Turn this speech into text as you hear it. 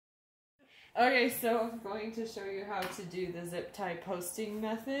Okay, so I'm going to show you how to do the zip tie posting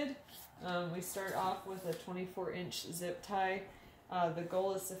method. We start off with a 24-inch zip tie. The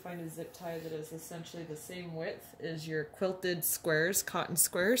goal is to find a zip tie that is essentially the same width as your quilted squares, cotton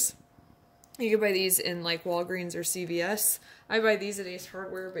squares. You can buy these in like Walgreens or CVS. I buy these at Ace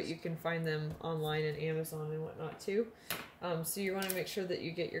Hardware, but you can find them online and Amazon and whatnot too. So you want to make sure that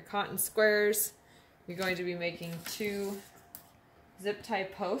you get your cotton squares. You're going to be making 2 zip tie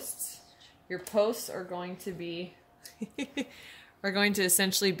posts. Your posts are going to be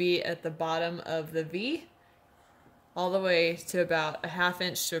essentially be at the bottom of the V, all the way to about a 1/2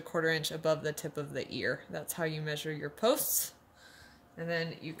 inch to a 1/4 inch above the tip of the ear. That's how you measure your posts. And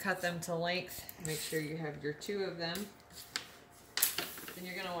then you cut them to length. Make sure you have your 2 of them. Then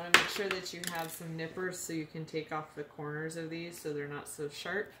you're going to want to make sure that you have some nippers so you can take off the corners of these so they're not so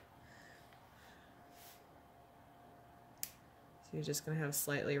sharp. So you're just going to have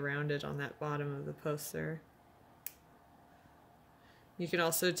slightly rounded on that bottom of the post there. You can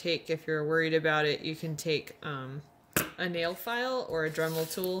also take, if you're worried about it, you can take a nail file or a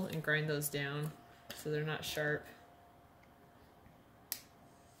Dremel tool and grind those down so they're not sharp.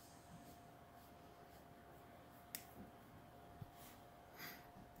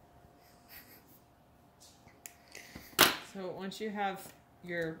 So once you have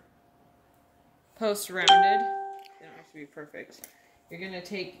your posts rounded, they don't have to be perfect. You're going to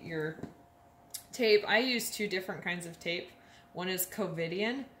take your tape. I use 2 different kinds of tape. One is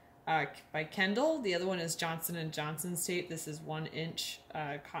Covidian by Kendall. The other one is Johnson & Johnson's tape. This is 1-inch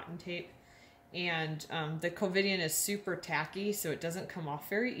cotton tape. And the Covidian is super tacky, so it doesn't come off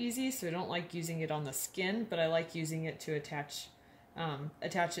very easy. So I don't like using it on the skin, but I like using it to attach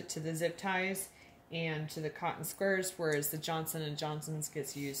it to the zip ties and to the cotton squares, whereas the Johnson & Johnson's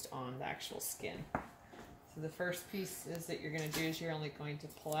gets used on the actual skin. So the first piece is that you're going to do is you're only going to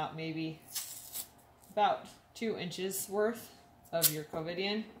pull out maybe about 2 inches worth of your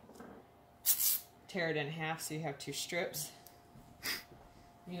Covidian. Tear it in half so you have 2 strips.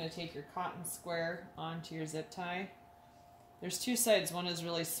 You're going to take your cotton square onto your zip tie. There's 2 sides. One is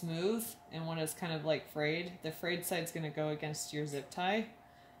really smooth and one is kind of like frayed. The frayed side's going to go against your zip tie.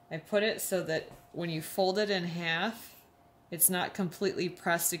 I put it so that when you fold it in half, it's not completely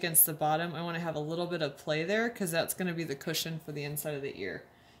pressed against the bottom. I want to have a little bit of play there because that's going to be the cushion for the inside of the ear.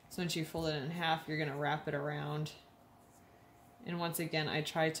 So once you fold it in half, you're going to wrap it around. And once again, I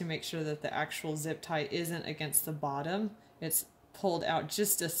try to make sure that the actual zip tie isn't against the bottom. It's pulled out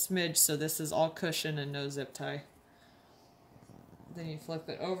just a smidge, so this is all cushion and no zip tie. Then you flip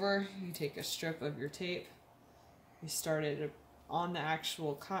it over, you take a strip of your tape, you start it on the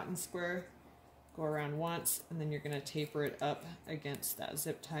actual cotton square, go around once, and then you're going to taper it up against that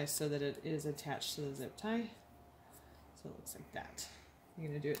zip tie so that it is attached to the zip tie. So it looks like that. You're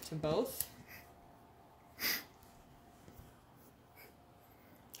going to do it to both.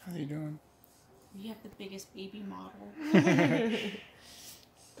 How are you doing? We have the biggest baby model. And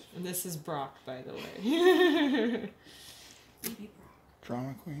this is Brock, by the way. Baby Brock.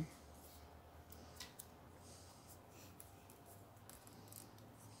 Drama queen.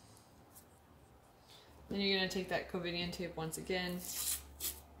 Then you're going to take that Covidian tape once again.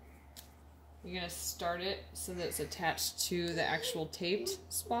 You're going to start it so that it's attached to the actual taped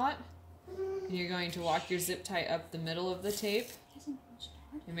spot. And you're going to walk your zip tie up the middle of the tape.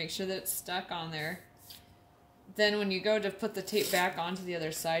 And make sure that it's stuck on there. Then when you go to put the tape back onto the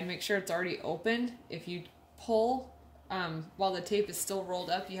other side, make sure it's already opened. If you pull while the tape is still rolled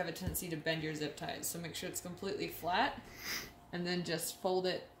up, you have a tendency to bend your zip ties. So make sure it's completely flat. And then just fold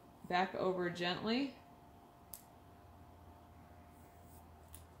it back over gently.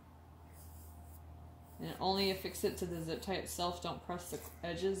 And only affix it to the zip tie itself. Don't press the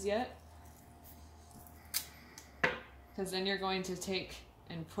edges yet. Because then you're going to take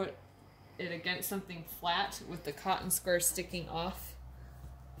and put it against something flat with the cotton square sticking off.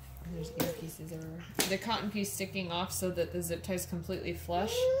 There's ear pieces everywhere. The cotton piece sticking off so that the zip tie is completely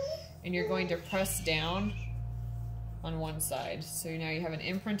flush. And you're going to press down on one side. So now you have an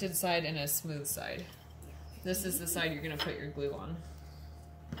imprinted side and a smooth side. This is the side you're going to put your glue on.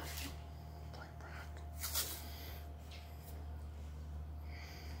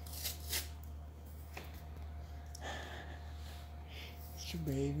 It's your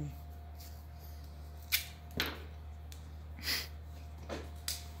baby.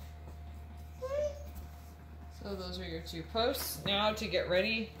 So those are your 2 posts. Now to get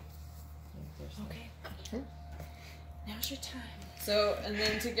ready. Okay. Sure. Now's your time. So, and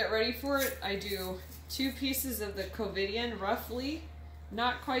then to get ready for it, I do 2 pieces of the Covidian, roughly.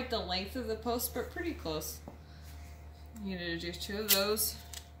 Not quite the length of the post, but pretty close. You're going to do 2 of those.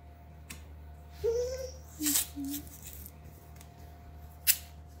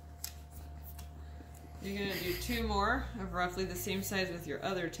 You're going to do 2 more of roughly the same size with your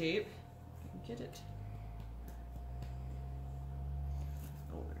other tape. Get it.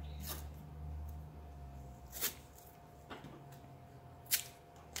 Over here.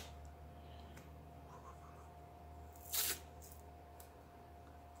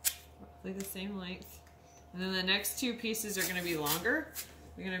 Roughly the same length. And then the next 2 pieces are going to be longer.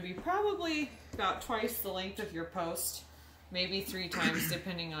 They're going to be probably about twice the length of your post, maybe 3 times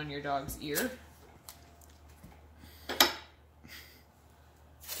depending on your dog's ear.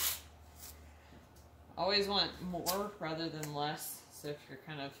 Always want more rather than less, so if you're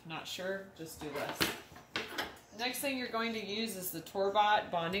kind of not sure, just do less. The next thing you're going to use is the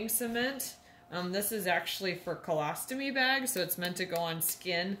Torbot bonding cement. This is actually for colostomy bags, so it's meant to go on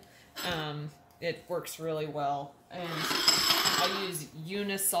skin. It works really well, and I use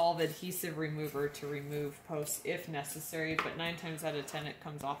Unisolve adhesive remover to remove posts if necessary, but 9 times out of 10 it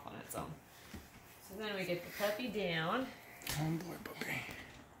comes off on its own. So then we get the puppy down. Oh boy, puppy.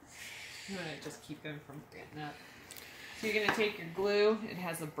 I'm going to just keep him from getting up. So you're going to take your glue. It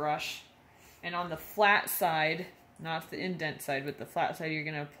has a brush. And on the flat side, not the indent side, but the flat side, you're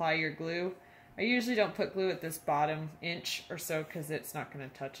going to apply your glue. I usually don't put glue at this bottom inch or so because it's not going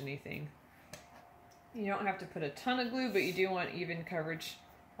to touch anything. You don't have to put a ton of glue, but you do want even coverage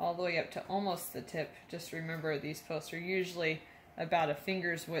all the way up to almost the tip. Just remember, these posts are usually about a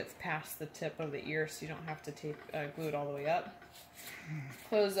finger's width past the tip of the ear, so you don't have to tape glue it all the way up.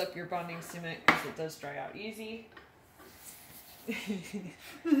 Close up your bonding cement because it does dry out easy.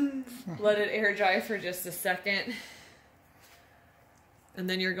 Let it air dry for just a second. And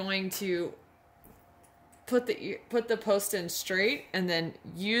then you're going to put the post in straight and then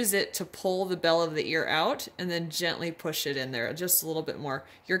use it to pull the bell of the ear out and then gently push it in there just a little bit more.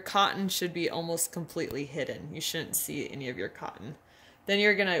 Your cotton should be almost completely hidden. You shouldn't see any of your cotton. Then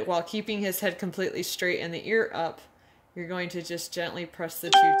you're going to, while keeping his head completely straight and the ear up, you're going to just gently press the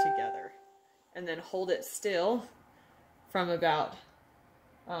 2 together and then hold it still from about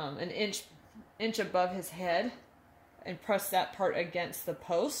an inch above his head and press that part against the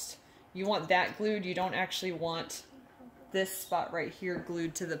post. You want that glued. You don't actually want this spot right here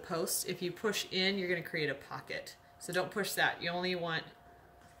glued to the post. If you push in, you're going to create a pocket. So don't push that. You only want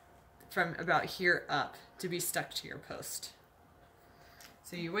from about here up to be stuck to your post.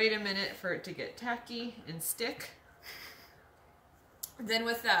 So you wait a minute for it to get tacky and stick. Then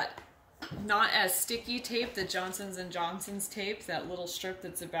with that not as sticky tape, the Johnson's & Johnson's tape, that little strip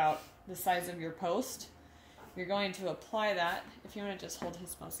that's about the size of your post, you're going to apply that. If you want to just hold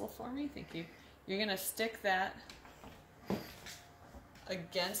his muzzle for me, thank you. You're going to stick that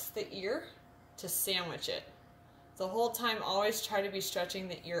against the ear to sandwich it. The whole time, always try to be stretching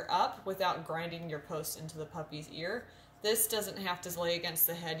the ear up without grinding your post into the puppy's ear. This doesn't have to lay against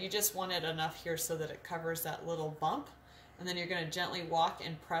the head. You just want it enough here so that it covers that little bump. And then you're going to gently walk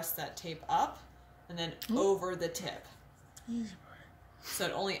and press that tape up and then over the tip. So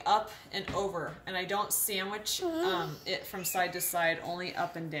it only up and over. And I don't sandwich it from side to side, only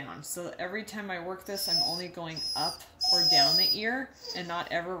up and down. So every time I work this, I'm only going up or down the ear and not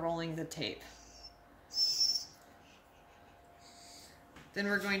ever rolling the tape. Then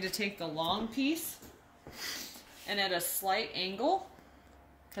we're going to take the long piece and at a slight angle,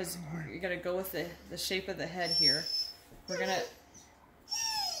 because you got to go with the shape of the head here, we're going to...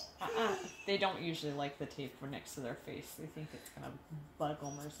 They don't usually like the tape next to their face. They think it's going to bug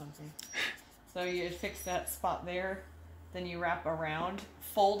them or something. So you fix that spot there. Then you wrap around,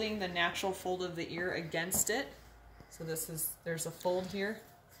 folding the natural fold of the ear against it. So there's a fold here.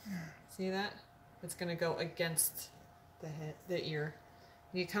 See that? It's going to go against the ear.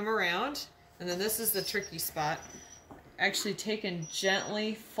 You come around, and then this is the tricky spot. Actually take and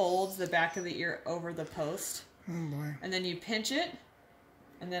gently fold the back of the ear over the post. Oh boy. And then you pinch it,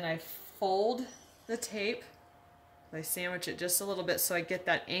 and then I fold the tape. I sandwich it just a little bit so I get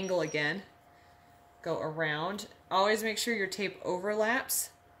that angle again. Go around. Always make sure your tape overlaps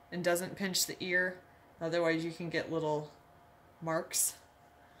and doesn't pinch the ear. Otherwise you can get little marks.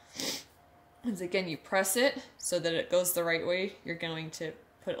 And again, you press it so that it goes the right way. You're going to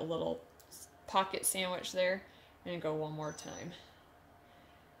put a little pocket sandwich there and go one more time.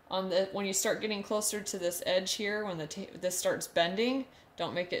 When you start getting closer to this edge here, when this starts bending,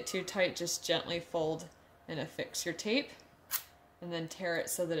 don't make it too tight. Just gently fold and affix your tape, and then tear it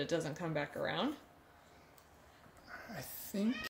so that it doesn't come back around. I think